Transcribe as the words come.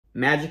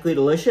Magically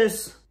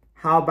delicious?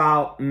 How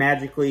about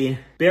magically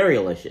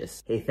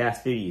berry-licious? Hey,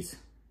 fast foodies,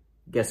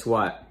 guess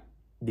what?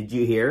 Did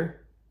you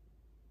hear?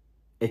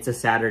 It's a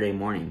Saturday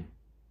morning.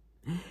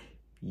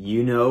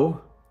 You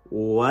know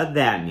what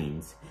that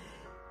means.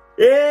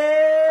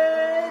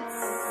 It's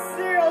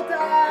cereal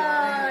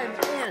time!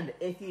 And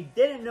if you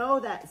didn't know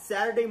that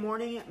Saturday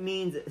morning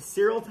means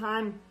cereal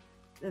time,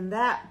 then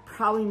that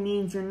probably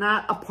means you're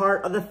not a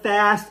part of the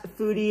fast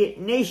foodie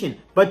nation.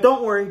 But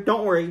don't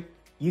worry.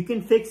 You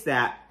can fix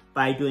that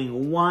by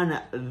doing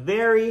one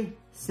very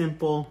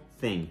simple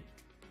thing.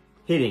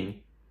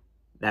 Hitting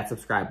that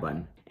subscribe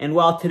button. And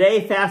while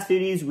today, fast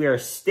foodies, we are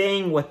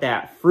staying with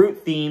that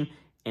fruit theme,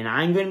 and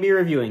I'm going to be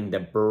reviewing the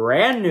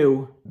brand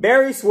new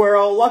Berry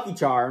Swirl Lucky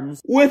Charms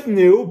with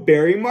new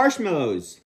berry marshmallows.